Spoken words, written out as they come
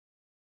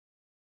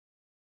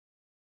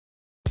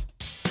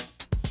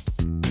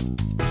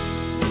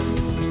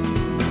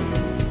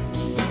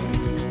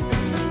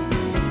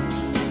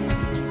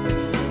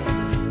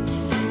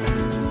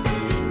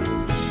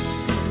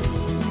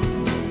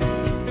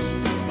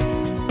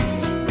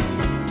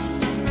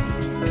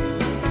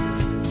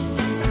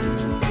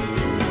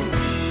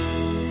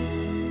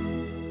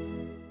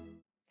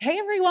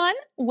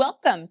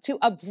Welcome to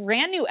a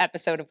brand new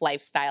episode of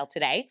Lifestyle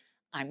Today.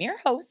 I'm your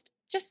host,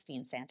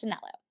 Justine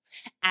Santinello.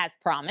 As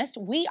promised,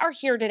 we are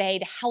here today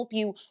to help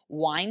you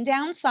wind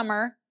down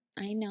summer.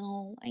 I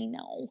know,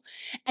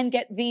 and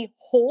get the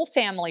whole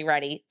family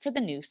ready for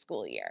the new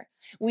school year.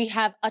 We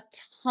have a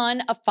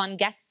ton of fun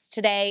guests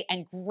today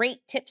and great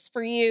tips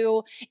for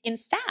you. In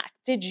fact,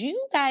 did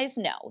you guys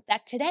know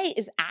that today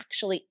is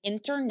actually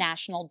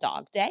International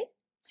Dog Day?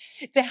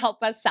 To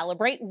help us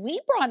celebrate, we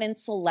brought in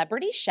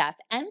celebrity chef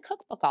and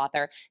cookbook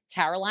author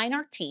Caroline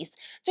Artis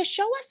to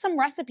show us some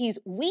recipes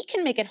we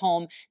can make at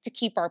home to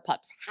keep our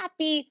pups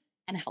happy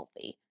and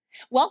healthy.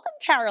 Welcome,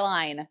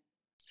 Caroline.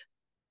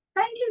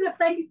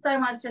 Thank you so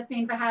much,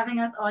 Justine, for having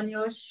us on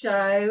your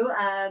show.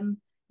 I'm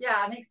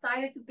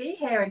excited to be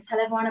here and tell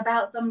everyone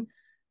about some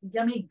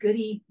yummy,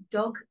 goody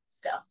dog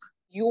stuff.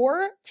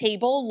 Your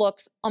table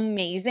looks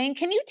amazing.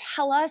 Can you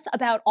tell us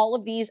about all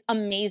of these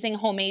amazing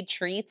homemade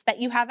treats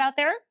that you have out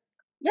there?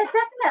 Yeah,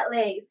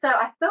 definitely. So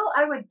I thought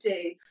I would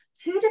do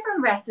two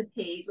different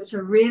recipes, which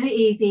are really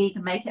easy. You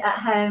can make it at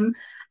home.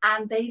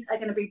 And these are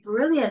going to be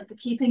brilliant for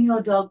keeping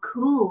your dog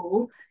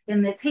cool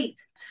in this heat.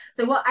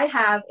 So what I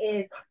have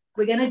is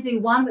we're going to do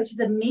one, which is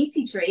a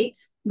meaty treat,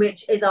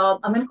 which is I'm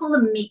going to call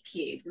them meat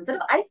cubes. Instead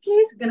of ice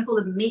cubes, I'm going to call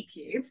them meat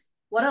cubes.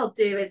 What I'll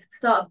do is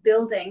start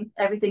building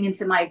everything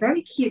into my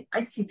very cute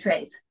ice cube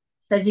trays.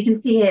 So as you can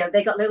see here,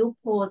 they got little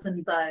paws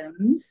and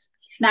bones.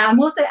 Now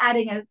I'm also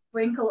adding a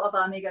sprinkle of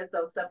our Amigo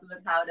Salt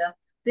supplement powder.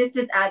 This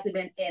just adds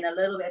in a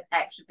little bit of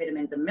extra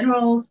vitamins and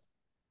minerals.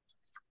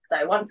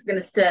 So once we're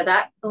going to stir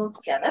that all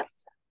together.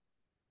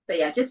 So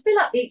yeah, just fill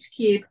up each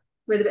cube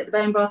with a bit of the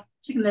bone broth,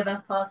 chicken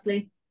liver,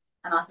 parsley,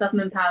 and our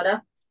supplement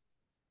powder.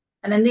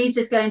 And then these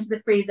just go into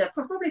the freezer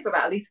probably for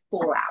about at least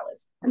 4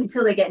 hours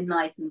until they get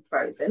nice and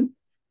frozen.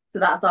 So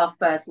that's our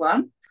first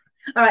one.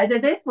 All right, so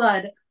this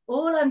one,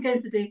 all I'm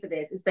going to do for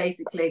this is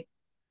basically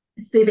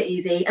super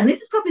easy. And this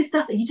is probably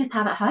stuff that you just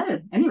have at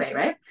home anyway,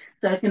 right?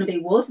 So it's going to be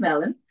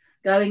watermelon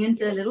going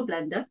into a little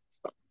blender,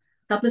 a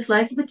couple of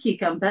slices of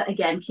cucumber.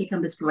 Again,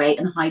 cucumber's great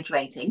and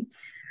hydrating.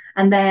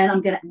 And then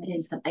I'm going to add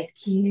in some ice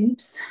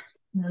cubes,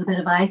 a little bit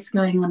of ice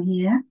going on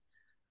here.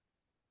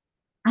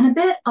 And a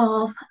bit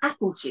of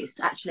apple juice,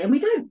 actually.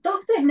 And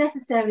dogs don't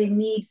necessarily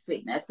need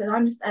sweetness, but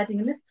I'm just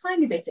adding a little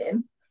tiny bit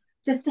in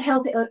just to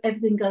help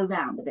everything go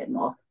round a bit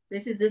more.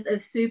 This is just a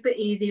super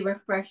easy,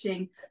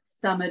 refreshing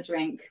summer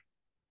drink.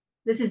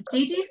 This is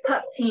Gigi's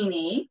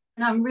Puptini,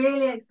 and I'm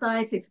really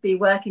excited to be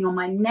working on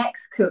my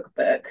next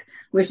cookbook,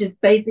 which is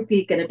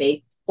basically going to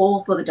be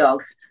all for the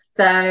dogs.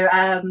 So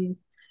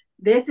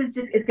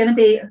it's going to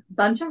be a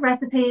bunch of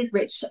recipes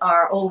which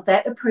are all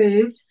vet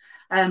approved.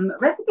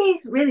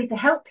 Recipes really to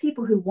help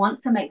people who want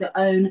to make their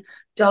own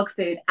dog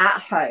food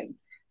at home.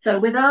 So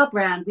with our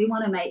brand, we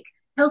want to make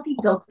healthy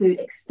dog food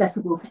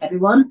accessible to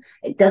everyone.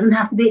 It doesn't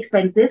have to be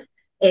expensive.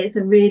 It's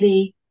a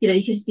really, you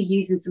could just be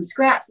using some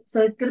scraps.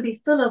 So it's going to be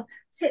full of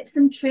tips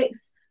and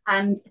tricks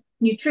and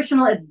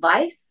nutritional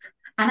advice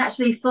and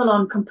actually full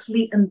on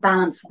complete and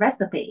balanced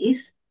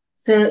recipes.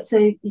 So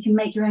you can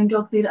make your own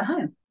dog food at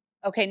home.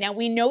 Okay, now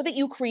we know that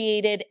you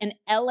created an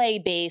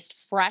LA-based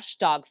fresh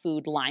dog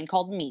food line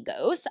called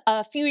Migos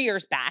a few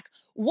years back.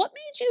 What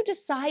made you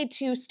decide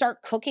to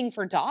start cooking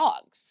for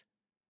dogs?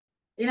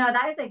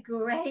 That is a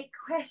great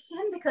question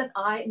because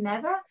I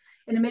never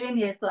in a million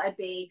years thought I'd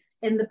be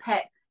in the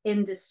pet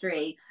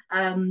industry.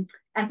 And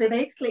so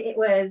basically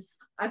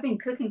I've been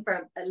cooking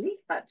for at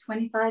least about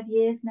 25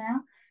 years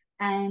now.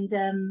 And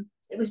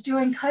it was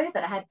during COVID,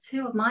 I had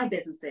two of my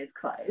businesses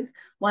close,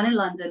 one in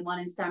London, one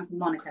in Santa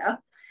Monica.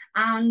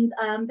 And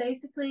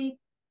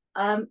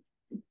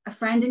a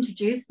friend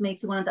introduced me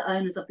to one of the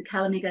owners of the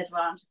Calamigos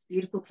Ranch, this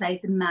beautiful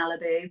place in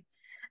Malibu.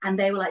 And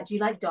they were like, "Do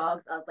you like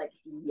dogs?" I was like,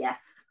 "Yes,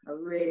 I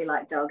really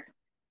like dogs."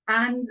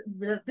 And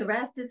the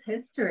rest is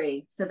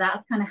history. So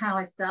that's kind of how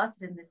I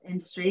started in this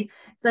industry.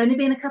 It's only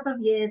been a couple of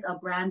years. Our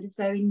brand is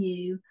very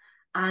new.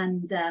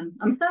 And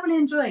I'm thoroughly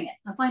enjoying it.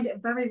 I find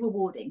it very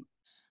rewarding.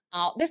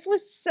 Oh, this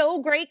was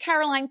so great,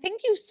 Caroline. Thank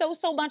you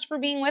so much for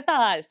being with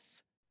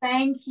us.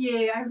 Thank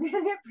you. I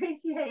really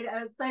appreciate it.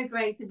 It was so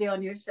great to be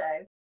on your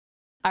show.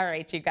 All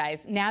right, you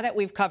guys, now that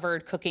we've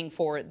covered cooking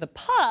for the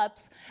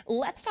pups,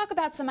 let's talk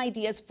about some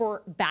ideas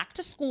for back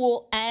to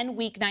school and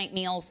weeknight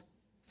meals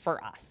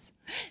for us.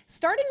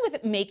 Starting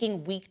with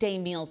making weekday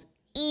meals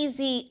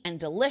easy and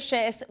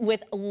delicious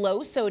with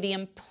low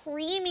sodium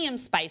premium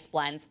spice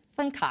blends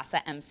from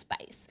Casa M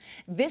Spice.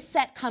 This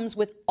set comes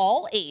with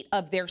all 8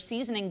 of their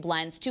seasoning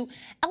blends to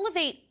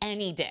elevate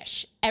any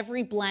dish.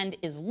 Every blend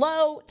is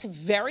low to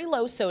very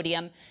low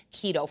sodium,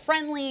 keto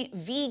friendly,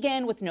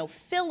 vegan with no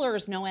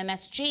fillers, no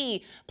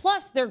MSG,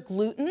 plus they're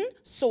gluten,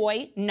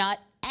 soy, nut,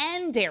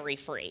 and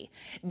dairy-free.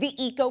 The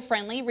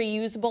eco-friendly,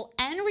 reusable,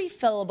 and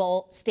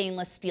refillable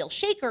stainless steel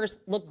shakers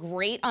look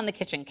great on the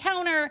kitchen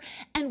counter,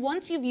 and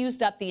once you've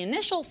used up the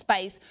initial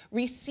spice,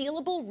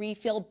 resealable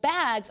refill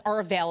bags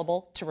are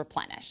available to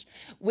replenish.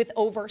 With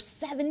over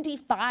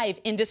 75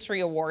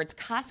 industry awards,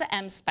 Casa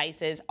M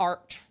spices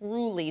are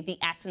truly the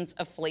essence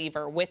of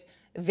flavor, with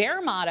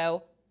their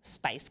motto,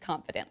 spice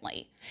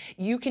confidently.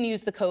 You can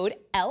use the code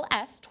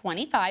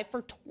LS25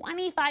 for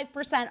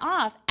 25%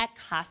 off at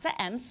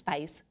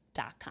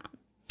casamspice.com.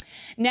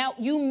 Now,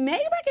 you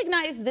may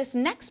recognize this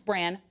next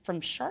brand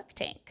from Shark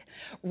Tank.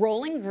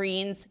 Rolling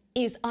Greens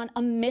is on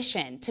a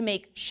mission to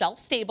make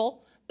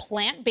shelf-stable,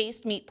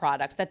 plant-based meat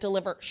products that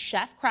deliver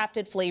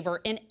chef-crafted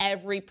flavor in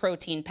every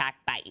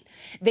protein-packed bite.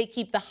 They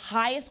keep the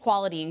highest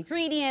quality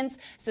ingredients,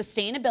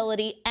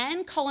 sustainability,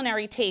 and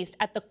culinary taste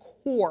at the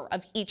core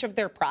of each of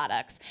their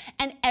products.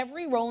 And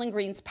every Rolling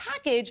Greens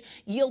package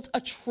yields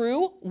a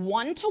true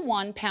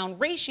 1-to-1 pound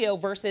ratio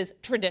versus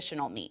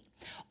traditional meat.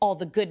 All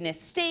the goodness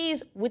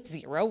stays with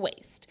zero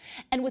waste.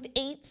 And with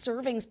 8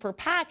 servings per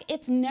pack,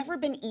 it's never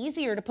been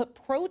easier to put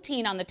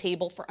protein on the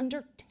table for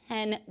under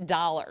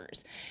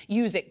 $10.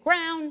 Use it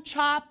ground,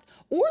 chopped,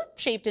 or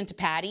shaped into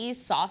patties,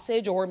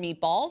 sausage, or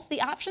meatballs. The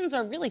options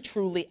are really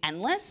truly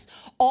endless.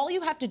 All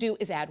you have to do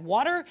is add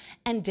water,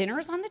 and dinner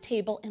is on the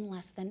table in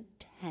less than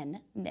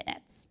 10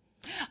 minutes.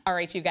 All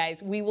right, you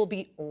guys, we will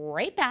be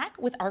right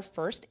back with our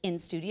first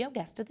in-studio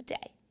guest of the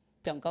day.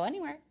 Don't go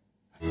anywhere.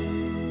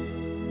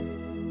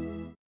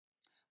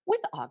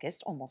 With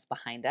August almost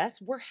behind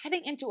us, we're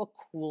heading into a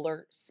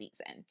cooler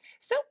season.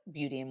 So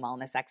beauty and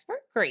wellness expert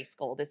Grace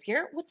Gold is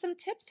here with some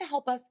tips to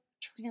help us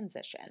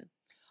transition.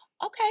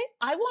 Okay,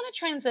 I want to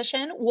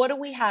transition. What do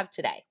we have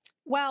today?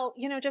 Well,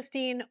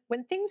 Justine,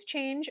 when things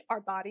change, our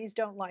bodies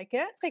don't like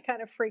it. They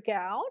kind of freak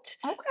out.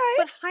 Okay.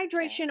 But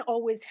hydration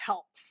always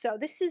helps. So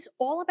this is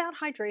all about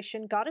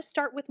hydration. Got to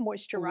start with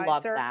moisturizer.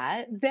 Love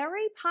that.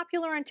 Very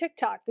popular on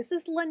TikTok. This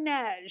is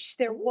Laneige,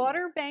 their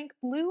Water Bank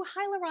Blue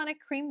Hyaluronic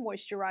Cream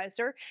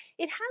Moisturizer.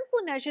 It has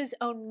Laneige's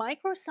own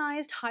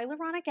micro-sized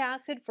hyaluronic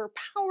acid for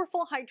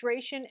powerful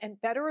hydration and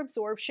better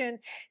absorption.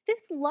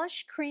 This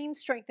lush cream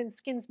strengthens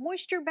skin's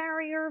moisture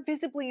barrier,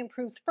 visibly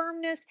improves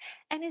firmness,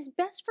 and is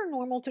best for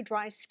normal to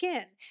dry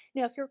skin.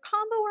 Now, if you're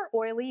combo or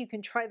oily, you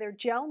can try their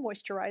gel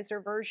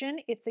moisturizer version.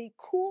 It's a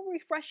cool,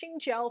 refreshing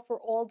gel for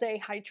all-day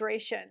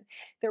hydration.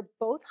 They're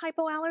both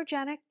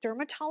hypoallergenic,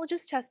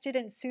 dermatologist tested,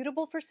 and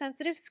suitable for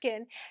sensitive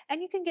skin.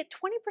 And you can get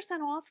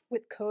 20% off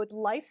with code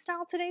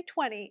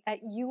LifestyleToday20 at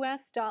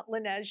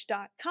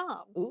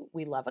us.laneige.com. Ooh,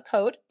 we love a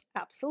code.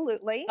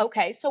 Absolutely.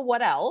 Okay, so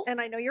what else? And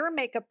I know you're a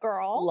makeup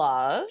girl.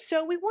 Love.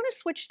 So we want to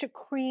switch to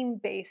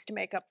cream-based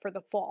makeup for the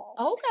fall.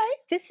 Okay.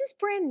 This is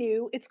brand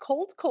new. It's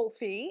called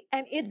Kulfi,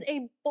 and it's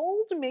a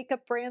bold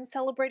makeup brand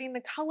celebrating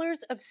the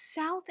colors of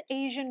South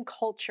Asian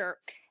culture.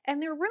 And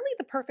they're really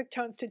the perfect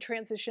tones to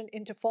transition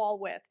into fall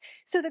with.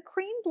 So the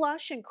cream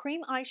blush and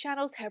cream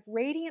eyeshadows have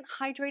radiant,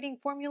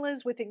 hydrating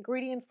formulas with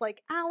ingredients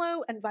like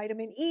aloe and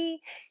vitamin E.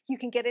 You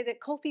can get it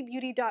at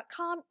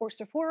kulfibeauty.com or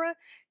Sephora.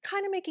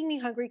 Kind of making me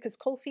hungry because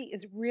Kulfi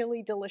is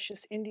really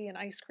delicious Indian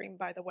ice cream,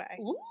 by the way.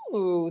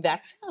 Ooh,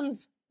 that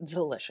sounds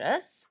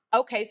delicious.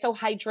 Okay, so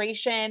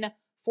hydration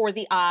for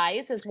the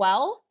eyes as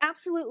well?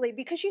 Absolutely,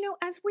 because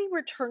as we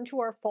return to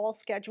our fall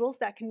schedules,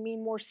 that can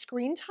mean more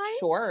screen time.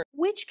 Sure.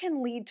 Which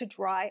can lead to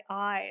dry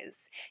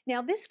eyes.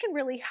 Now, this can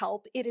really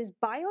help. It is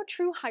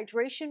BioTrue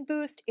Hydration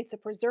Boost. It's a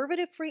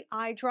preservative-free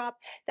eye drop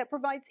that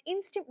provides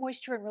instant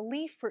moisture and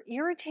relief for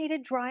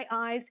irritated, dry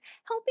eyes,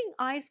 helping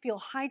eyes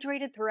feel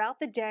hydrated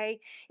throughout the day.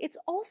 It's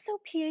also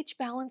pH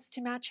balanced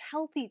to match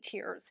healthy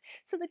tears,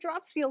 so the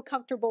drops feel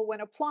comfortable when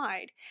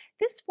applied.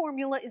 This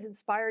formula is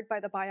inspired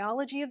by the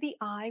biology of the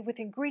eye with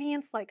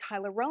ingredients like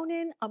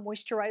hyaluronan, a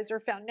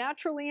moisturizer found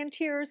naturally in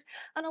tears,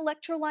 an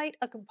electrolyte,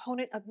 a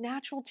component of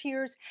natural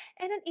tears,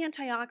 and an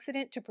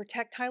antioxidant to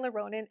protect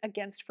hyaluronan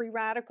against free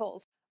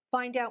radicals.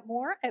 Find out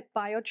more at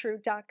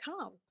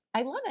biotrue.com.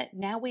 I love it.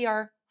 Now we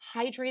are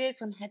hydrated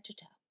from head to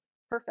toe.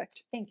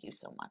 Perfect. Thank you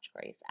so much,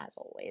 Grace, as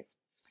always.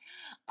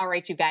 All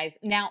right, you guys.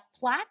 Now,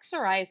 plaque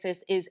psoriasis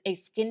is a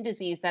skin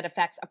disease that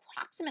affects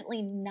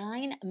approximately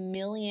 9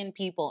 million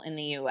people in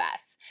the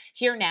U.S.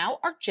 Here now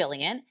are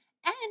Jillian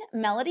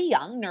and Melody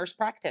Young, nurse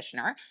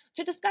practitioner,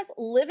 to discuss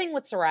living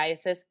with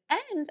psoriasis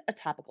and a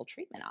topical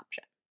treatment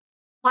option.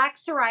 Plaque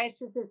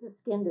psoriasis is a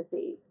skin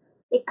disease.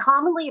 It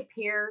commonly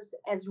appears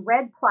as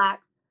red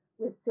plaques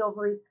with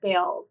silvery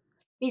scales.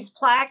 These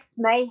plaques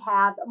may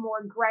have a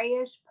more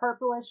grayish,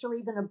 purplish, or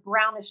even a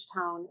brownish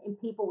tone in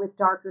people with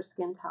darker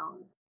skin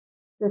tones.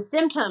 The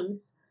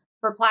symptoms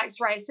for plaque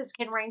psoriasis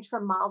can range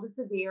from mild to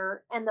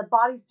severe, and the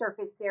body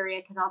surface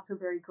area can also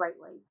vary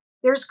greatly.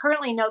 There's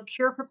currently no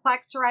cure for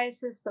plaque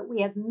psoriasis, but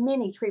we have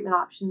many treatment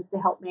options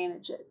to help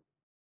manage it.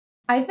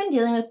 I've been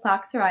dealing with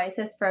plaque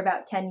psoriasis for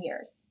about 10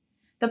 years.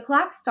 The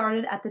plaque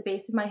started at the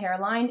base of my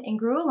hairline and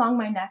grew along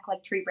my neck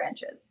like tree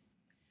branches.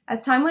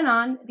 As time went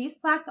on, these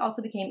plaques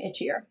also became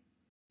itchier.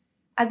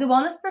 As a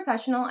wellness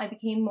professional, I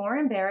became more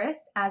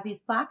embarrassed as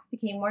these plaques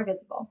became more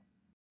visible.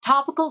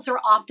 Topicals are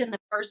often the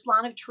first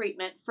line of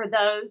treatment for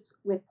those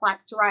with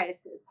plaque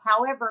psoriasis.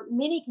 However,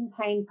 many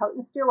contain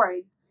potent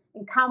steroids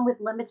and come with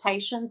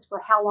limitations for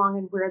how long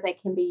and where they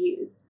can be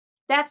used.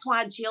 That's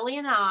why Jillian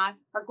and I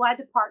are glad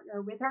to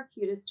partner with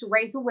Arcutis to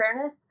raise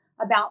awareness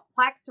about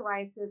plaque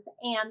psoriasis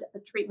and a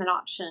treatment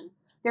option.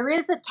 There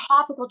is a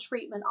topical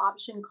treatment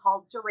option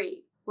called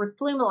Zoryve,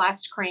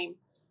 roflumilast cream.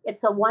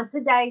 It's a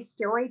once-a-day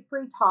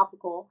steroid-free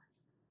topical.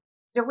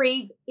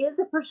 Zoryve is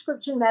a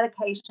prescription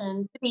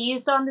medication to be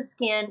used on the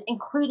skin,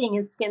 including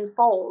in skin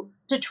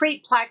folds, to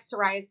treat plaque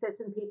psoriasis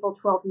in people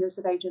 12 years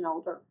of age and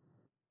older.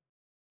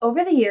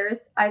 Over the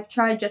years, I've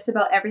tried just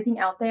about everything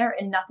out there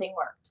and nothing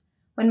worked.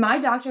 When my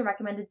doctor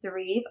recommended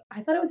Zoryve,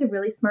 I thought it was a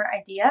really smart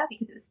idea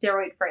because it was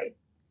steroid-free.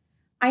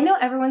 I know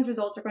everyone's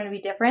results are going to be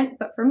different,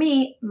 but for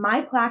me,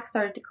 my plaques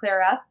started to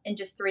clear up in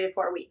just 3 to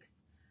 4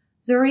 weeks.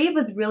 Zoryve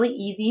was really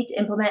easy to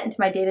implement into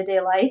my day-to-day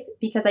life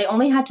because I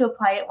only had to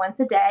apply it once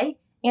a day,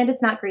 and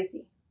it's not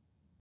greasy.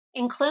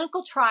 In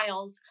clinical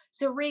trials,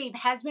 Zoryve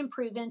has been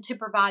proven to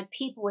provide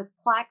people with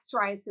plaque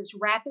psoriasis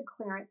rapid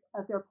clearance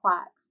of their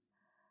plaques.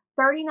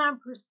 39%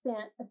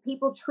 of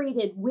people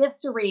treated with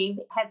Zoryve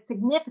had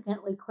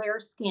significantly clearer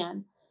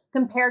skin,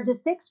 compared to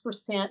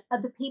 6%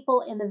 of the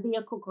people in the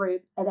vehicle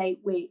group at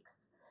 8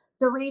 weeks.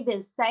 Zoryve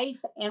is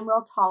safe and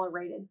well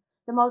tolerated.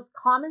 The most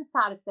common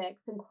side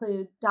effects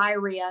include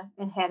diarrhea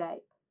and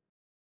headache.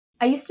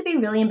 I used to be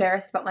really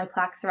embarrassed about my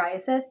plaque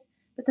psoriasis,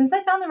 but since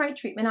I found the right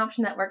treatment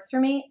option that works for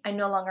me, I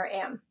no longer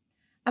am.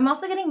 I'm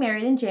also getting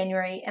married in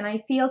January, and I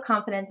feel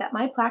confident that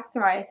my plaque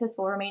psoriasis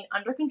will remain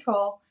under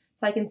control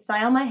so I can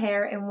style my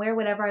hair and wear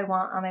whatever I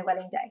want on my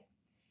wedding day.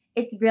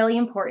 It's really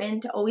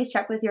important to always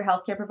check with your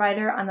healthcare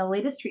provider on the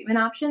latest treatment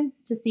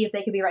options to see if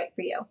they could be right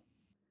for you.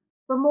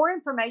 For more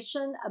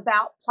information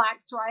about plaque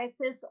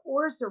psoriasis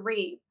or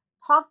Zoryve,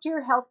 talk to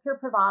your healthcare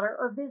provider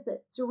or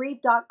visit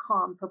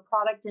Zoryve.com for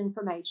product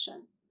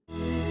information.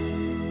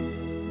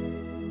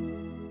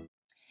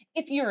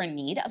 If you're in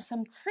need of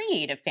some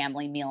creative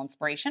family meal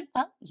inspiration,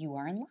 well, you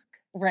are in luck.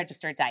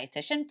 Registered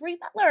dietitian Bree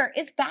Butler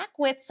is back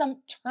with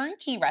some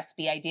turnkey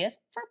recipe ideas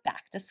for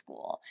back to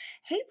school.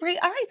 Hey, Bree.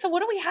 All right, so what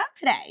do we have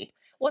today?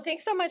 Well,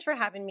 thanks so much for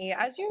having me.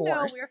 As you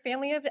know, we're a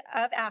family of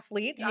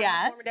athletes. Yes.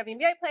 I'm a former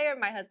WNBA player.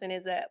 My husband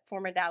is a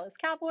former Dallas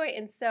Cowboy.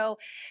 And so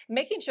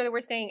making sure that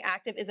we're staying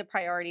active is a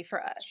priority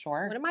for us.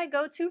 Sure. One of my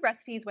go-to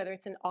recipes, whether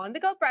it's an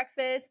on-the-go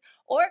breakfast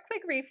or a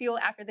quick refuel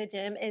after the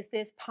gym, is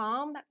this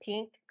palm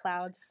pink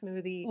cloud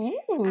smoothie.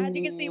 Ooh. As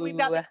you can see, we've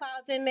got the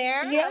clouds in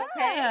there. Yeah.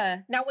 Okay.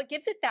 Now, what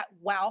gives it that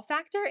wow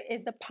factor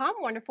is the Palm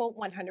Wonderful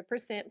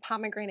 100%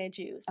 pomegranate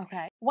juice.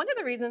 Okay. One of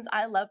the reasons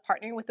I love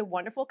partnering with the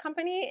Wonderful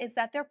Company is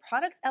that their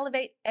products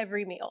elevate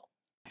every meal.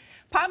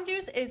 Palm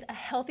juice is a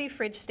healthy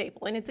fridge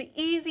staple, and it's an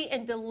easy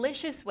and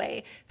delicious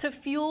way to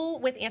fuel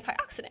with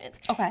antioxidants.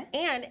 Okay.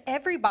 And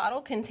every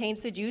bottle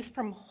contains the juice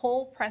from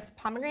whole pressed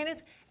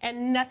pomegranates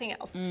and nothing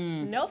else.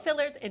 No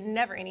fillers and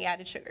never any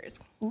added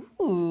sugars.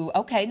 Ooh,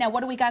 okay. Now, what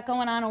do we got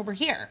going on over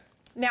here?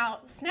 Now,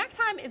 snack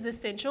time is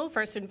essential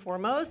first and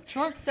foremost.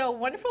 Sure. So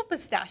Wonderful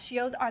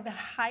pistachios are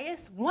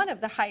one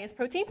of the highest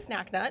protein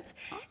snack nuts,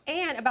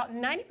 and about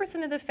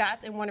 90% of the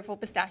fats in Wonderful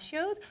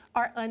pistachios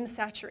are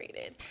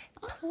unsaturated.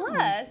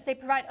 Plus, they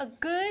provide a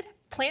good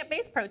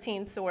plant-based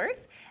protein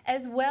source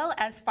as well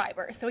as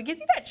fiber. So it gives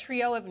you that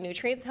trio of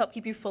nutrients to help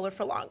keep you fuller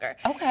for longer.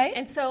 Okay.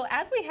 And so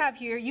as we have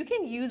here, you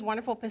can use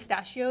Wonderful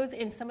pistachios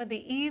in some of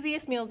the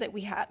easiest meals that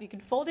we have. You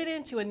can fold it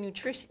into a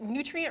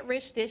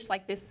nutrient-rich dish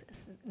like this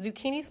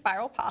zucchini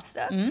spiral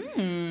pasta.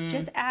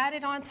 Just add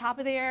it on top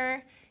of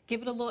there.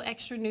 Give it a little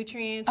extra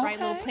nutrients, right?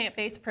 A little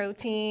plant-based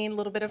protein, a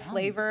little bit of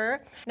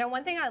flavor. Now,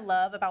 one thing I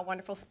love about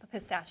Wonderful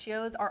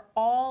pistachios are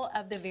all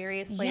of the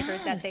various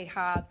flavors that they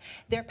have.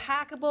 They're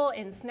packable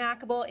and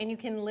snackable, and you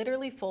can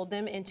literally fold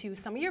them into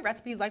some of your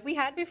recipes like we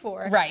had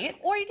before. Right.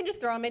 Or you can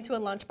just throw them into a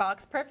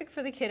lunchbox, perfect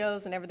for the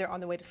kiddos whenever they're on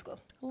the way to school.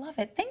 Love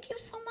it. Thank you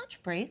so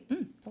much, Bree.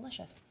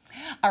 Delicious.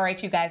 All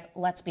right, you guys,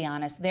 let's be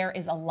honest. There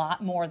is a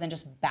lot more than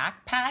just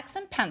backpacks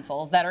and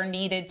pencils that are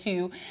needed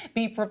to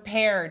be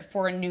prepared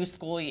for a new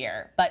school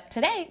year. But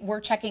today,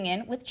 we're checking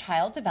in with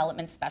child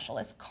development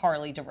specialist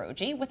Carly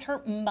DeRogi with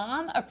her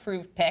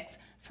mom-approved picks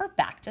for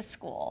back to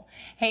school.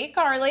 Hey,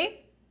 Carly.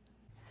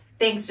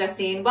 Thanks,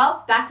 Justine.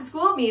 Well, back to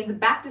school means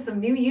back to some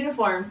new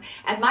uniforms.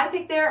 And my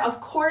pick there, of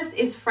course,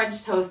 is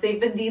French Toast.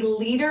 They've been the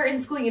leader in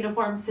school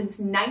uniforms since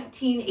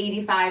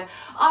 1985,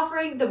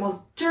 offering the most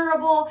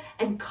durable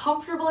and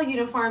comfortable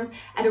uniforms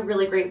at a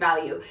really great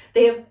value.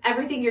 They have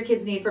everything your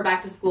kids need for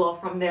back to school,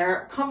 from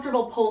their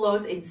comfortable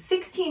polos in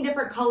 16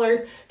 different colors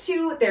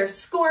to their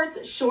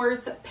skirts,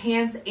 shorts,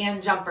 pants,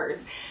 and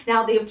jumpers.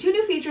 Now, they have 2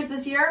 new features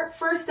this year.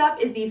 First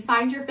up is the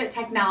Find Your Fit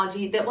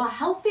technology that will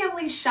help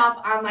families shop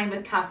online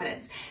with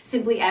confidence.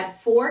 Simply add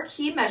 4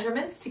 key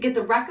measurements to get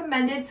the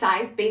recommended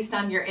size based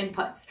on your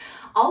inputs.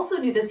 Also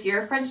new this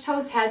year, French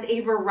Toast has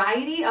a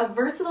variety of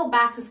versatile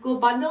back-to-school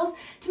bundles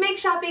to make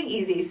shopping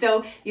easy,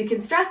 so you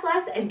can stress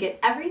less and get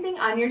everything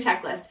on your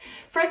checklist.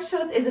 French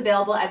Toast is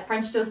available at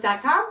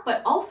FrenchToast.com,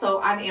 but also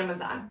on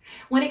Amazon.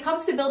 When it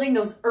comes to building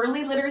those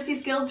early literacy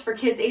skills for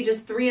kids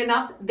ages 3 and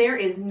up, there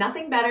is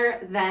nothing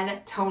better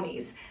than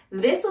Tony's.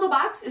 This little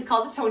box is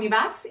called a Tony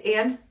box,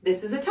 and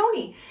this is a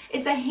Tony.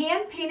 It's a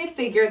hand-painted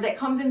figure that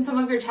comes in some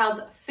of your child's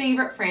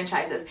favorite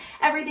franchises.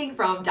 Everything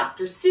from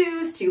Dr.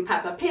 Seuss to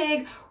Peppa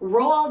Pig,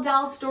 Roald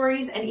Dahl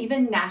stories, and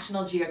even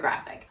National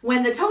Geographic.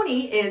 When the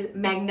Tony is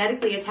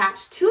magnetically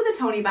attached to the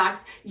Tony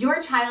box,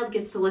 your child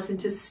gets to listen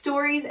to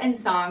stories and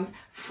songs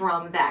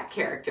from that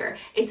character.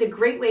 It's a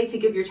great way to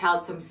give your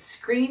child some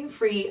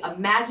screen-free,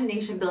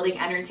 imagination-building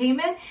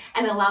entertainment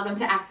and allow them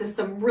to access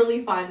some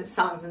really fun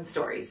songs and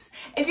stories.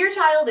 If your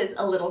child is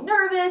a little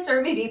nervous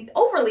or maybe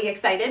overly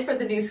excited for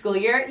the new school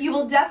year, you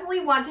will definitely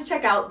want to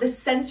check out the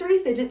Sensory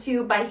Fidget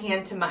Tube by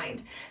Hand to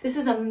Mind. This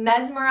is a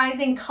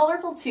mesmerizing,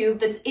 colorful tube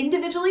that's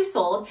individually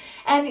sold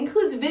and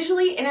includes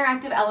visually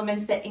interactive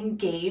elements that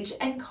engage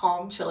and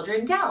calm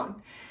children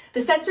down. The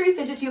Sensory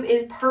Fidget Tube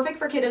is perfect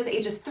for kiddos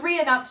ages 3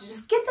 and up to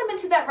just get them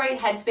into that right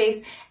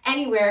headspace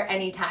anywhere,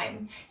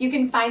 anytime. You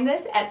can find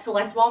this at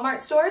select Walmart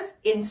stores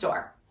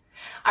in-store.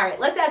 All right,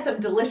 let's add some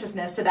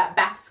deliciousness to that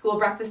back-to-school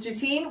breakfast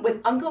routine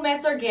with Uncle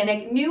Matt's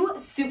Organic new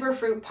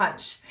Superfruit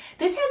Punch.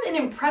 This has an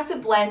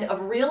impressive blend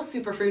of real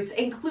superfruits,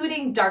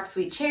 including dark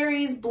sweet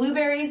cherries,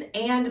 blueberries,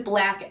 and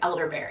black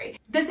elderberry.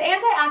 This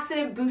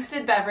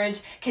antioxidant-boosted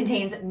beverage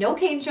contains no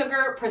cane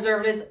sugar,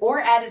 preservatives,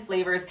 or added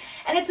flavors,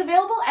 and it's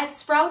available at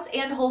Sprouts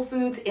and Whole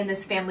Foods in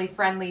this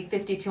family-friendly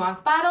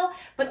 52-ounce bottle,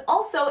 but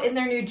also in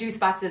their new juice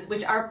boxes,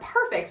 which are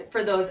perfect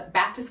for those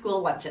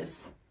back-to-school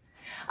lunches.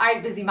 All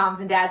right, busy moms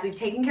and dads, we've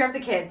taken care of the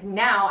kids.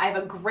 Now I have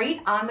a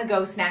great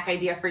on-the-go snack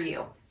idea for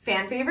you.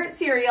 Fan favorite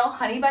cereal,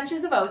 Honey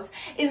Bunches of Oats,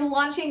 is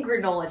launching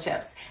granola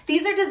chips.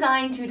 These are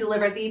designed to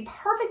deliver the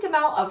perfect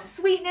amount of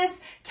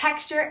sweetness,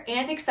 texture,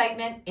 and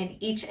excitement in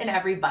each and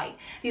every bite.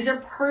 These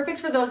are perfect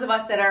for those of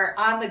us that are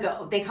on the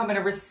go. They come in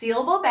a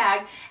resealable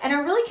bag and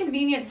are a really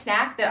convenient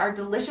snack that are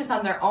delicious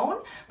on their own,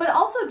 but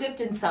also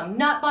dipped in some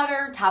nut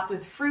butter, topped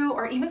with fruit,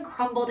 or even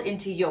crumbled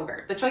into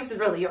yogurt. The choice is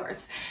really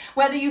yours.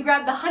 Whether you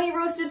grab the honey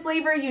roasted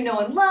flavor you know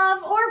and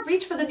love, or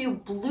reach for the new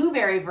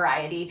blueberry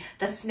variety,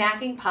 the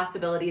snacking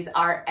possibilities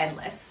are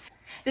endless.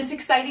 This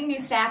exciting new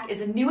snack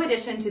is a new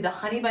addition to the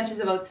Honey Bunches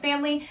of Oats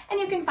family, and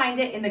you can find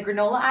it in the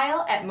granola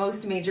aisle at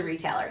most major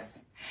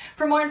retailers.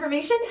 For more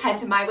information, head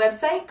to my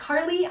website,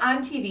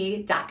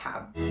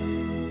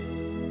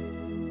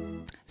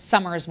 carlyontv.com.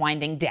 Summer is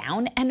winding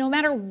down, and no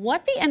matter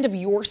what the end of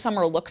your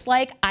summer looks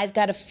like, I've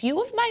got a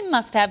few of my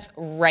must-haves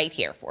right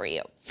here for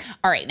you.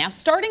 All right, now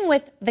starting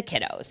with the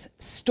kiddos.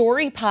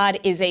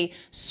 StoryPod is a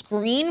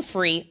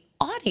screen-free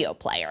audio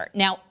player.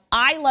 Now,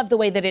 I love the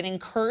way that it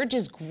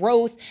encourages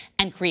growth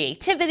and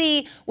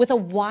creativity with a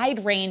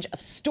wide range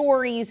of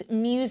stories,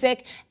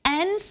 music,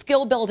 and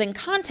skill-building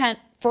content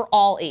for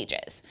all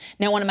ages.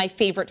 Now, one of my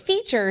favorite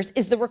features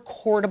is the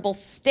recordable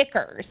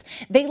stickers.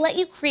 They let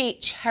you create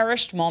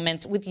cherished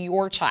moments with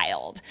your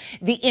child.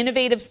 The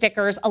innovative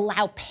stickers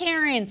allow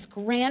parents,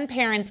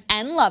 grandparents,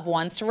 and loved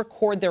ones to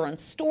record their own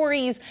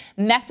stories,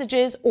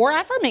 messages, or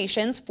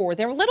affirmations for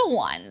their little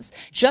ones.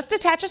 Just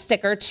attach a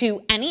sticker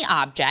to any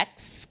object,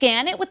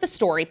 scan it with the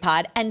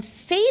StoryPod, and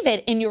save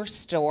it in your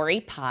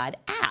StoryPod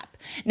app.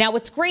 Now,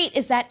 what's great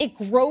is that it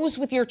grows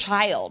with your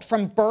child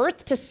from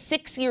birth to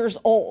 6 years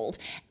old,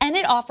 and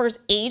it offers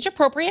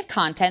age-appropriate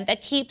content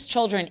that keeps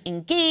children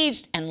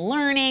engaged and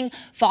learning,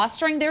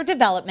 fostering their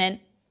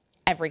development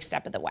every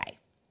step of the way.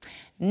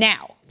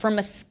 Now, for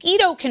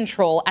mosquito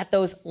control at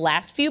those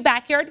last few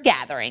backyard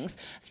gatherings,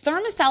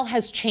 Thermacell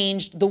has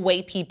changed the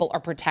way people are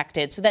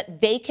protected so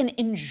that they can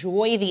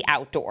enjoy the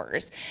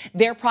outdoors.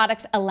 Their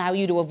products allow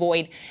you to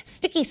avoid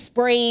sticky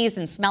sprays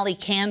and smelly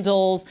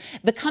candles.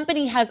 The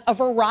company has a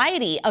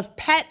variety of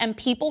pet and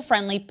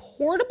people-friendly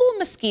portable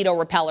mosquito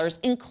repellers,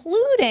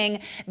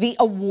 including the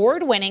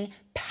award-winning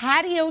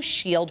Patio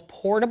Shield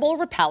portable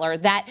repeller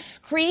that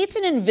creates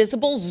an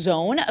invisible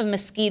zone of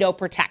mosquito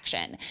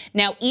protection.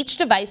 Now, each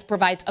device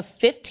provides a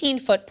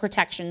 15-foot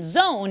protection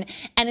zone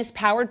and is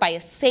powered by a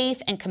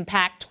safe and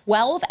compact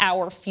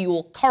 12-hour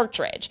fuel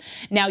cartridge.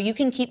 Now, you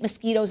can keep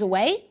mosquitoes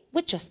away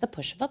with just the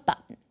push of a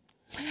button.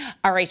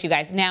 All right, you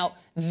guys. Now,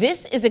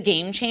 this is a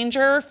game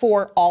changer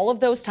for all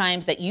of those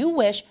times that you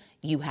wish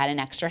you had an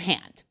extra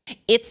hand.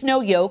 It's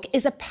No Yoke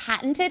is a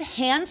patented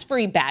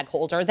hands-free bag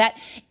holder that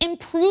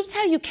improves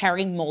how you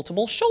carry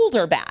multiple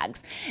shoulder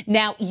bags.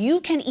 Now, you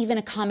can even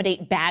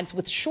accommodate bags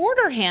with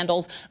shorter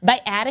handles by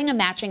adding a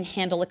matching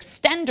handle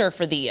extender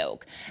for the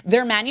yoke.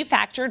 They're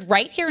manufactured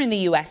right here in the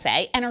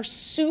USA and are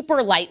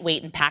super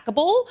lightweight and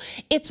packable.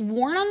 It's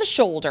worn on the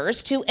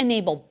shoulders to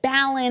enable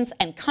balance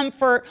and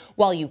comfort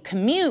while you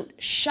commute,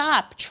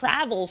 shop,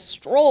 travel,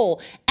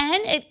 stroll,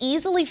 and it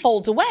easily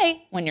folds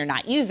away when you're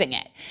not using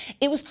it.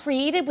 It was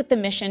created with the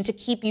mission to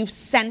keep you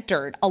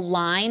centered,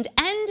 aligned,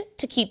 and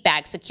to keep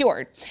bags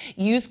secured.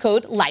 Use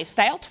code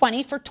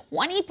LIFESTYLE20 for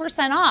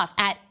 20% off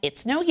at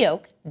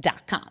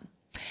itsnoyoke.com.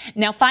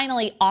 Now,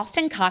 finally,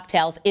 Austin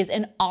Cocktails is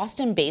an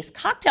Austin-based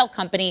cocktail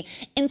company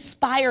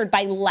inspired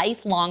by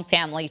lifelong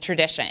family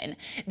tradition.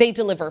 They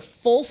deliver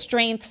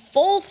full-strength,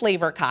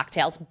 full-flavor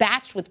cocktails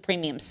batched with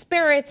premium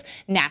spirits,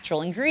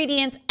 natural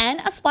ingredients, and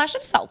a splash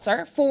of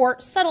seltzer for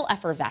subtle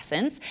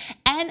effervescence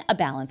and a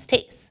balanced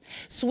taste.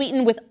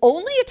 Sweetened with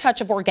only a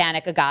touch of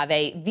organic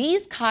agave,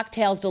 these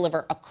cocktails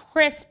deliver a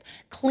crisp,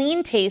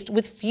 clean taste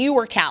with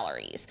fewer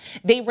calories.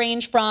 They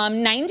range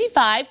from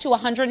 95 to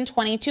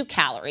 122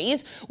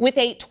 calories with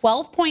a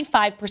 12.5%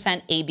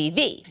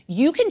 ABV.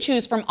 You can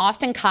choose from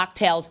Austin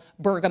Cocktails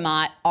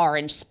bergamot,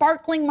 orange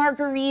sparkling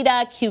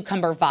margarita,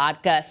 cucumber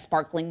vodka,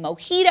 sparkling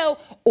mojito,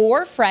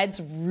 or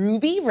Fred's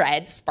ruby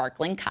red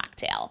sparkling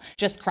cocktail.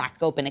 Just crack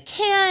open a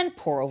can,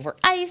 pour over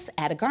ice,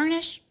 add a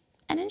garnish,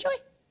 and enjoy.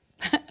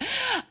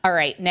 All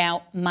right,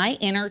 now my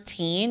inner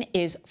teen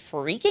is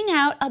freaking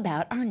out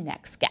about our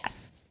next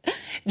guest.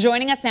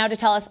 Joining us now to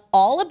tell us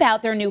all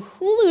about their new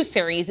Hulu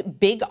series,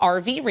 Big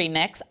RV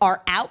Remix,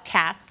 are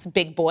Outkast's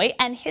Big Boy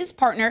and his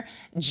partner,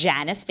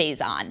 Janice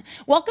Faison.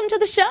 Welcome to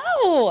the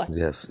show.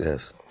 Yes,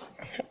 yes.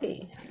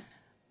 Hey.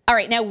 All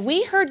right, now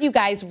we heard you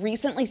guys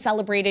recently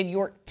celebrated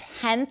your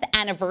 10th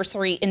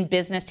anniversary in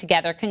business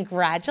together.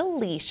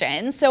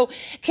 Congratulations. So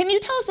can you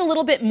tell us a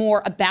little bit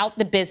more about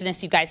the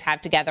business you guys have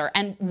together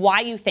and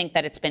why you think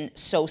that it's been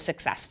so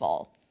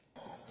successful?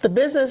 The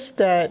business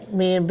that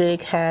me and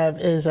Big have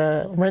is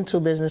a rental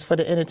business for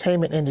the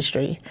entertainment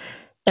industry.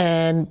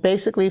 And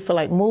basically for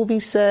like movie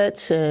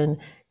sets and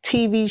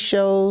TV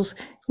shows,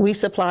 we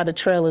supply the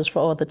trailers for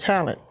all the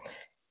talent.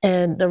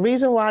 And the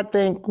reason why I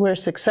think we're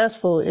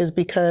successful is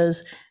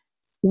because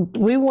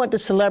we want the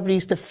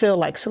celebrities to feel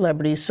like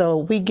celebrities. So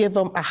we give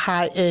them a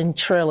high-end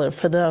trailer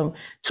for them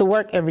to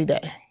work every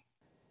day.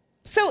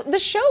 So the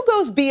show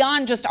goes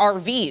beyond just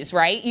RVs,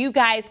 right? You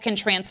guys can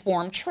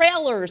transform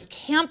trailers,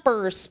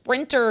 campers,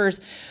 sprinters.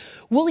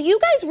 Will you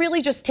guys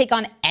really just take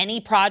on any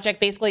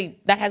project basically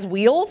that has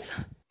wheels?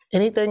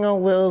 Anything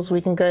on wheels,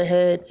 we can go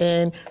ahead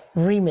and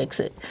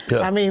remix it. Yeah.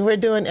 I mean, we're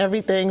doing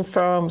everything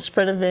from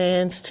sprinter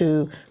vans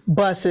to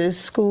buses,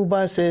 school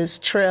buses,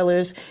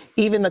 trailers,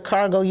 even the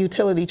cargo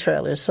utility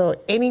trailers. So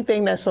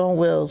anything that's on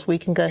wheels, we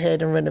can go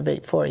ahead and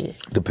renovate for you.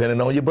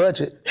 Depending on your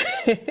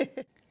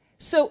budget.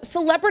 So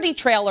celebrity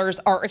trailers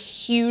are a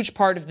huge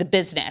part of the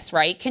business,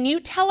 right? Can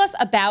you tell us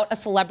about a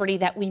celebrity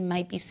that we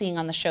might be seeing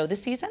on the show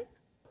this season?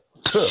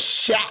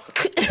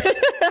 Shaq.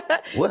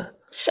 What?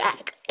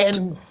 Shaq.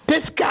 And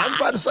this guy. I was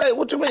about to say,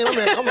 what you mean? I'm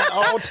in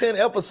all 10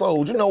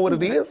 episodes. You know what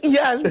it is?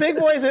 Yes, Big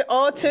Boy's in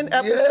all 10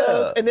 episodes.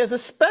 Yeah. And there's a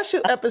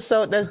special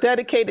episode that's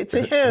dedicated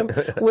to him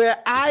where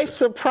I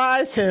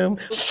surprise him.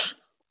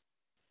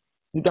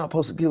 You're not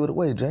supposed to give it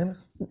away,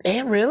 Janice.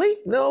 And really?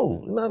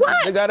 No,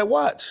 they got to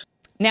watch.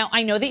 Now,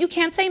 I know that you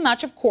can't say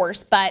much, of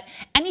course, but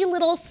any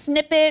little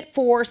snippet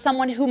for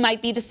someone who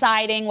might be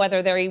deciding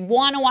whether they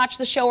want to watch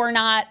the show or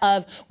not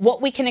of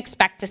what we can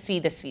expect to see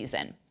this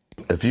season?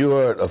 If you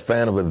are a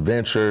fan of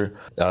adventure,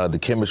 the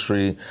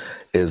chemistry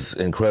is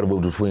incredible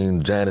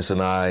between Janice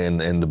and I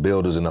and the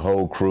builders and the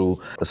whole crew.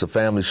 It's a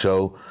family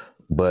show,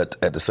 but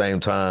at the same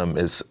time,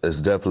 it's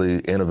definitely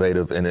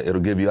innovative and it'll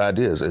give you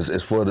ideas.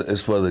 It's for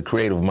the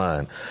creative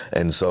mind,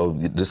 and so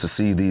just to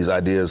see these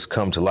ideas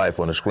come to life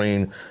on the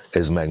screen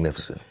is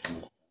magnificent.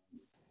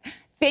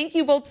 Thank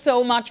you both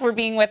so much for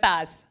being with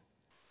us.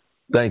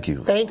 Thank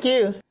you. Thank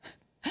you.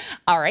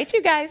 All right,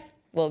 you guys,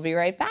 we'll be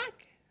right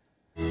back.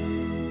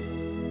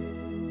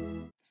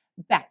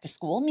 Back to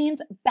school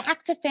means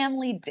back to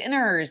family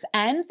dinners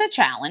and the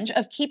challenge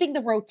of keeping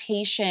the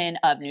rotation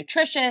of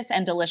nutritious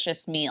and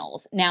delicious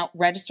meals. Now,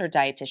 registered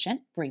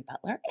dietitian Bree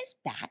Butler is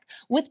back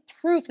with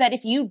proof that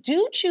if you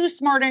do choose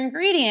smarter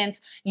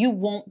ingredients, you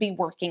won't be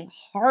working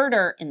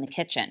harder in the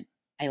kitchen.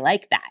 I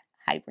like that.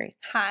 Hi, Bree.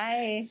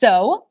 Hi.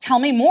 So tell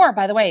me more.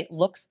 By the way, it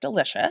looks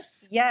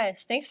delicious.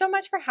 Yes. Thanks so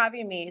much for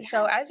having me. Yes.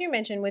 So as you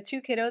mentioned, with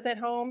 2 kiddos at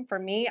home, for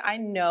me, I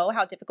know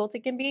how difficult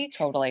it can be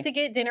to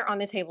get dinner on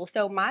the table.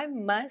 So my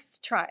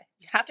must try,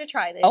 you have to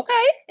try this,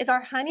 is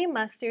our honey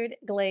mustard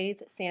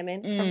glazed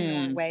salmon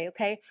from Norway,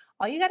 okay?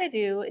 All you got to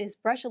do is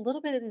brush a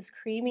little bit of this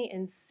creamy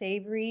and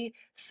savory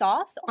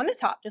sauce on the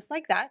top, just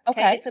like that.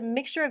 Okay. It's a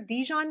mixture of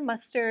Dijon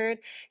mustard.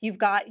 You've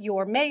got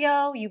your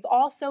mayo. You've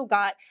also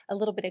got a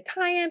little bit of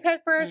cayenne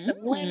pepper, some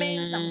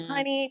lemon, some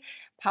honey.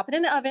 Pop it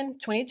in the oven,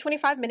 20 to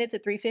 25 minutes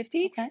at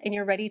 350, and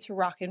you're ready to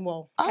rock and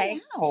roll.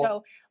 Okay. Oh, wow.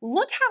 So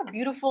look how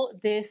beautiful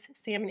this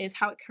salmon is,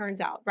 how it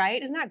turns out,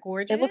 right? Isn't that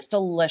gorgeous? It looks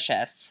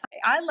delicious.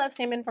 I love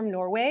salmon from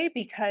Norway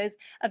because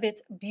of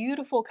its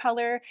beautiful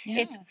color,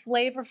 its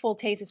flavorful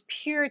taste, its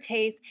pure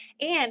taste,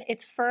 and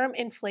its firm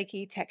and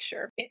flaky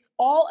texture. It's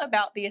all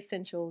about the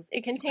essentials.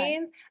 It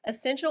contains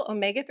essential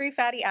omega-3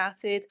 fatty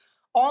acids,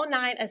 all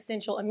 9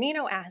 essential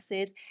amino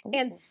acids,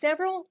 and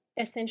several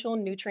essential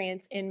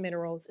nutrients and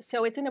minerals.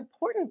 So it's an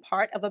important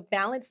part of a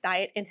balanced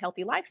diet and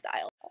healthy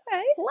lifestyle.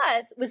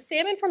 Plus, with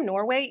salmon from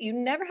Norway, you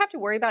never have to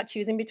worry about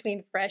choosing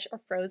between fresh or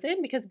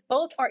frozen because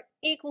both are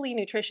equally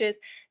nutritious,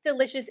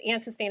 delicious,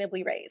 and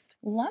sustainably raised.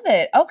 Love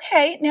it.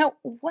 Okay, now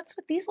what's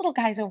with these little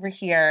guys over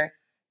here?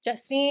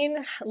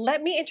 Justine,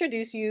 let me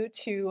introduce you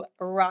to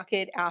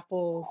rocket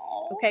apples.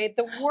 Okay,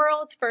 the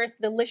world's first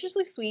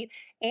deliciously sweet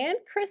and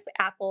crisp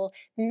apple,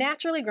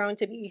 naturally grown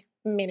to be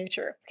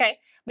miniature. Okay,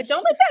 but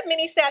don't let that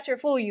mini stature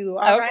fool you.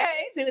 All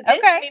right, this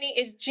mini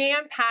is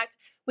jam-packed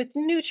with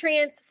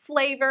nutrients,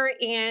 flavor,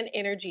 and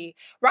energy.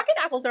 Rocket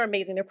apples are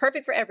amazing. They're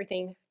perfect for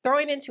everything. Throw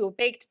it into a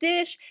baked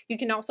dish. You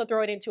can also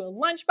throw it into a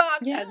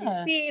lunchbox. As you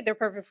see, they're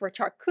perfect for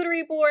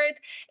charcuterie boards,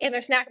 and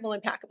they're snackable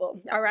and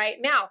packable. All right,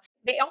 now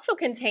they also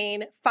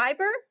contain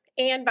fiber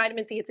and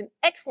vitamin C. It's an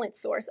excellent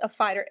source of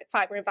fiber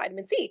and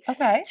vitamin C.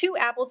 Okay. 2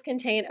 apples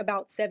contain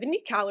about 70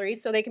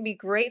 calories, so they can be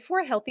great for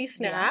a healthy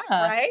snack,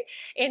 right?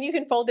 And you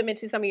can fold them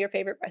into some of your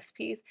favorite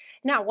recipes.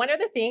 Now, one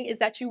other thing is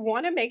that you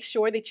want to make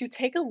sure that you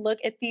take a look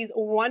at these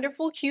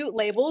wonderful, cute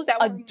labels that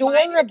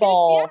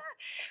adorable.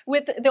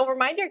 They'll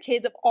remind your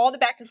kids of all the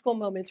back to school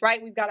moments,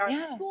 right? We've got our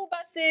school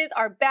buses,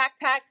 our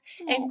backpacks,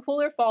 and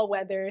cooler fall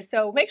weather.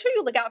 So make sure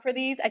you look out for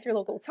these at your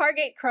local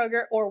Target,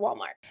 Kroger, or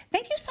Walmart.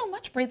 Thank you so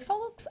much, Brie. This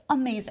all looks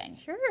amazing.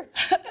 Sure.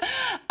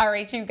 All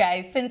right, you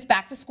guys, since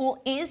back to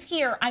school is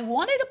here, I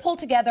wanted to pull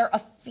together a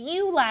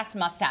few last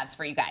must-haves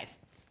for you guys.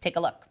 Take a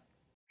look.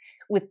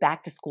 With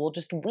back to school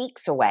just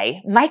weeks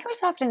away,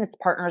 Microsoft and its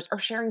partners are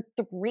sharing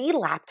 3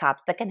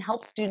 laptops that can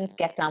help students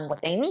get done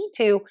what they need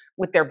to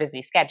with their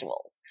busy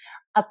schedules.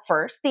 Up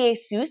first, the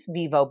Asus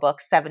VivoBook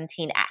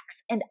 17X,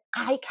 an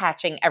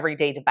eye-catching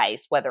everyday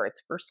device, whether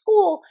it's for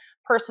school,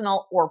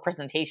 personal, or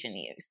presentation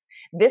use.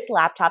 This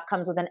laptop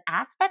comes with an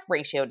aspect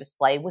ratio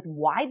display with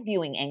wide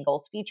viewing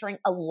angles featuring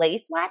a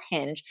lay-flat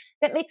hinge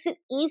that makes it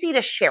easy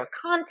to share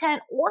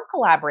content or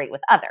collaborate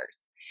with others.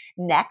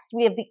 Next,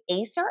 we have the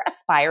Acer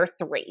Aspire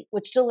 3,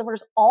 which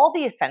delivers all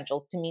the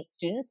essentials to meet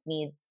students'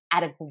 needs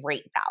at a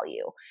great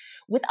value.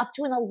 With up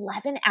to an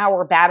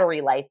 11-hour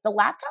battery life, the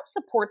laptop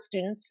supports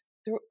students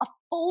through a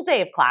full day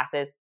of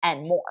classes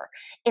and more.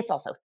 It's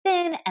also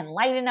thin and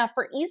light enough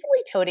for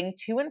easily toting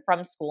to and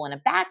from school in a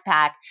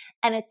backpack,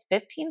 and its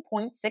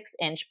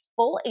 15.6-inch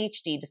full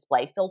HD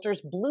display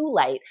filters blue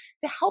light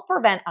to help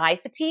prevent eye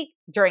fatigue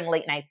during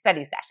late-night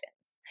study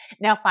sessions.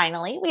 Now,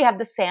 finally, we have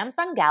the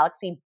Samsung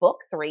Galaxy Book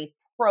 3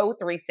 Pro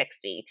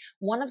 360,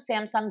 one of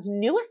Samsung's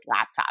newest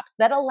laptops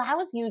that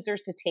allows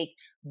users to take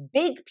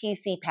big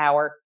PC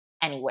power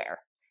anywhere.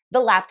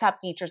 The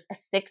laptop features a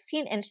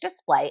 16-inch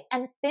display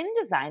and thin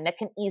design that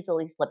can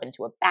easily slip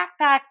into a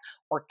backpack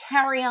or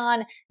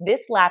carry-on.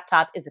 This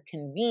laptop is a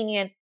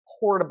convenient,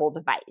 portable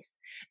device.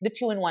 The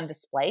 2-in-1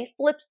 display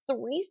flips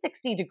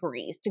 360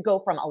 degrees to go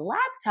from a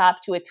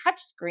laptop to a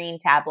touchscreen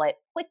tablet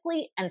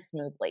quickly and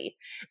smoothly.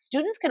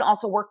 Students can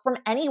also work from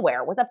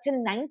anywhere with up to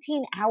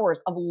 19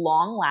 hours of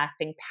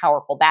long-lasting,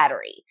 powerful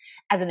battery.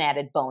 As an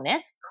added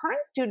bonus,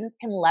 current students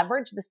can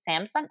leverage the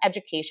Samsung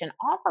Education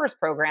Offers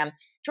program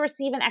to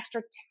receive an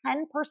extra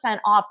 10%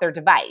 off their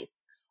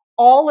device.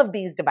 All of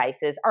these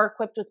devices are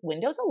equipped with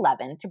Windows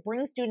 11 to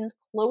bring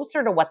students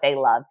closer to what they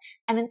love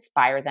and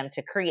inspire them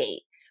to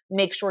create.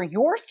 Make sure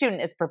your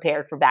student is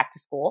prepared for back to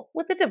school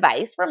with a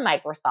device from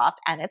Microsoft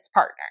and its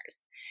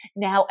partners.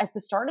 Now, as the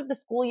start of the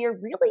school year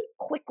really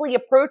quickly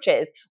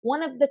approaches,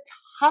 one of the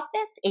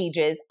toughest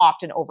ages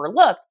often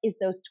overlooked is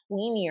those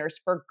tween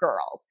years for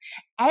girls.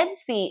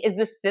 Etsy is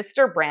the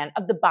sister brand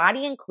of the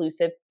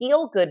body-inclusive,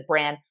 feel-good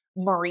brand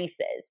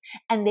Maurice's,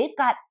 and they've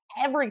got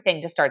everything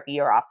to start the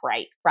year off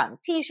right, from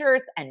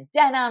t-shirts and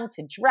denim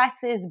to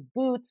dresses,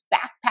 boots,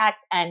 backpacks,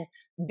 and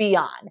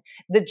beyond.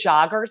 The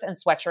joggers and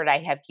sweatshirt I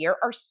have here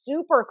are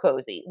super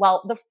cozy,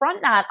 while the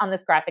front knot on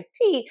this graphic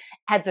tee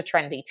adds a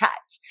trendy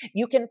touch.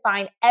 You can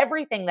find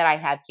everything that I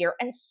have here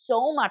and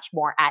so much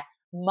more at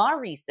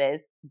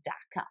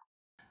maurices.com.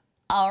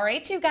 All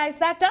right, you guys,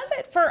 that does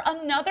it for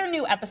another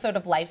new episode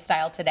of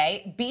Lifestyle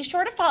Today. Be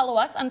sure to follow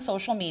us on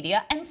social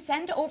media and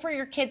send over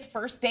your kids'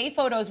 first day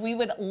photos. We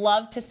would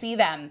love to see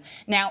them.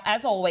 Now,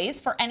 as always,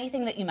 for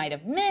anything that you might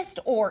have missed,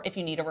 or if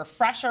you need a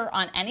refresher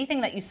on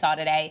anything that you saw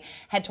today,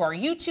 head to our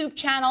YouTube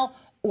channel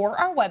or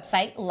our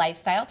website,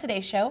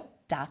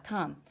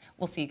 lifestyletodayShow.com.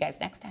 We'll see you guys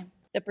next time.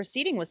 The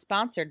proceeding was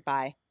sponsored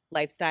by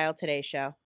Lifestyle Today Show.